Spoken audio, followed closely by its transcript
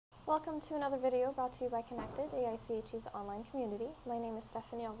Welcome to another video brought to you by ChEnected, AIChE's online community. My name is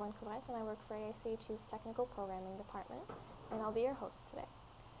Stephanie Orvoine-Couvrette and I work for AIChE's Technical Programming Department, and I'll be your host today.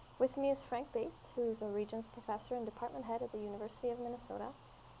 With me is Frank Bates, who's a Regents professor and department head at the University of Minnesota.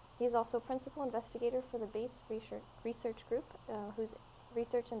 He's also principal investigator for the Bates Research Group, whose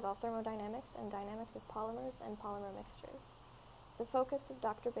research involved thermodynamics and dynamics of polymers and polymer mixtures. The focus of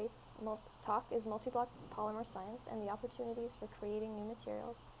Dr. Bates' talk is multiblock polymer science and the opportunities for creating new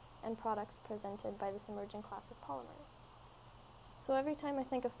materials and products presented by this emerging class of polymers. So every time I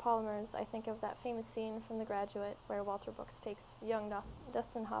think of polymers, I think of that famous scene from The Graduate where Walter Brooks takes young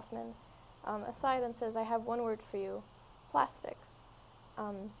Dustin Hoffman aside and says, "I have one word for you, plastics."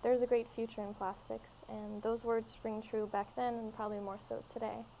 There's a great future in plastics, and those words ring true back then and probably more so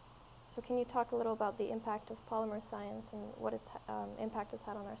today. So can you talk a little about the impact of polymer science and what its impact it's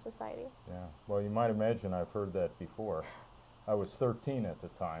had on our society? Yeah, well, you might imagine I've heard that before. I was 13 at the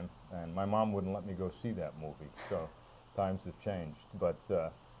time, and my mom wouldn't let me go see that movie, so times have changed. But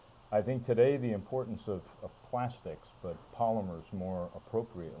I think today the importance of plastics, but polymers more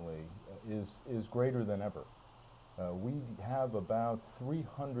appropriately, is greater than ever. We have about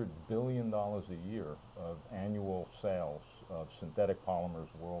 $300 billion a year of annual sales of synthetic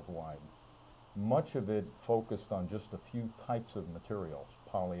polymers worldwide. Much of it focused on just a few types of materials: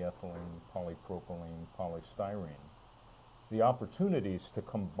 polyethylene, polypropylene, polystyrene. The opportunities to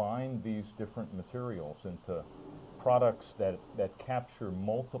combine these different materials into products that capture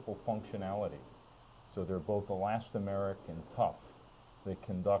multiple functionality. So they're both elastomeric and tough. They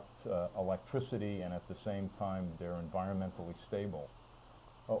conduct electricity, and at the same time they're environmentally stable.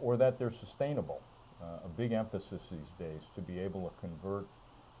 Or that they're sustainable. A big emphasis these days to be able to convert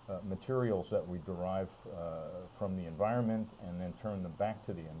materials that we derive from the environment and then turn them back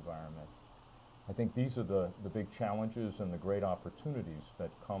to the environment. I think these are the big challenges and the great opportunities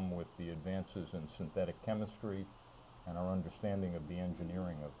that come with the advances in synthetic chemistry and our understanding of the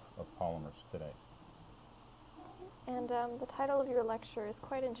engineering of polymers today. And the title of your lecture is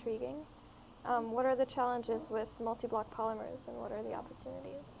quite intriguing. What are the challenges with multiblock polymers and what are the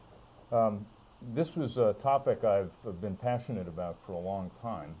opportunities? This was a topic I've been passionate about for a long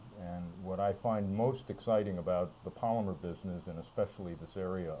time, and what I find most exciting about the polymer business, and especially this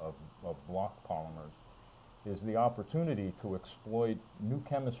area of block polymers, is the opportunity to exploit new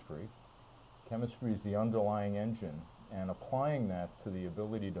chemistry. Chemistry is the underlying engine, and applying that to the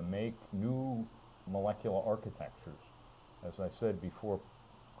ability to make new molecular architectures. As I said before,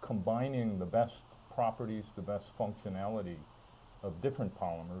 combining the best properties, the best functionality of different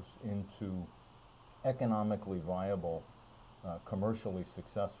polymers into economically viable, commercially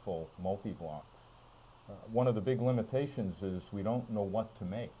successful multi-blocks. One of the big limitations is we don't know what to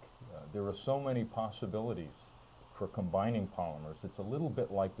make. There are so many possibilities for combining polymers. It's a little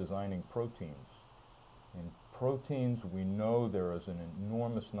bit like designing proteins. In proteins, we know there is an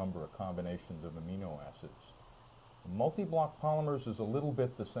enormous number of combinations of amino acids. Multi-block polymers is a little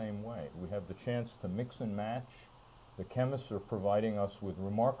bit the same way. We have the chance to mix and match. The chemists are providing us with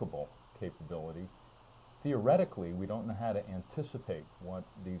remarkable capability. Theoretically, we don't know how to anticipate what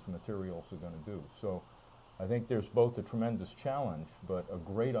these materials are going to do. So I think there's both a tremendous challenge, but a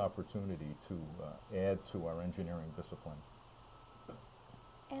great opportunity to add to our engineering discipline.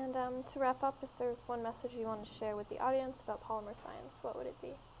 And to wrap up, if there's one message you want to share with the audience about polymer science, what would it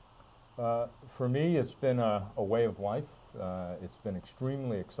be? For me, it's been a way of life. It's been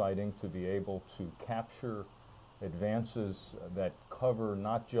extremely exciting to be able to capture advances that cover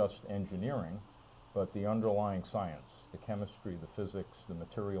not just engineering, but the underlying science, the chemistry, the physics, the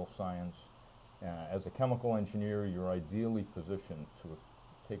material science. As a chemical engineer, you're ideally positioned to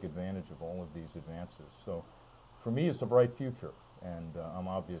take advantage of all of these advances. So for me, it's a bright future, and I'm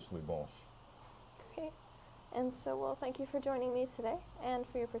obviously bullish. Okay, and so well, thank you for joining me today and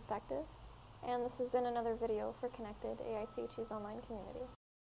for your perspective. And this has been another video for ChEnected, AIChE's online community.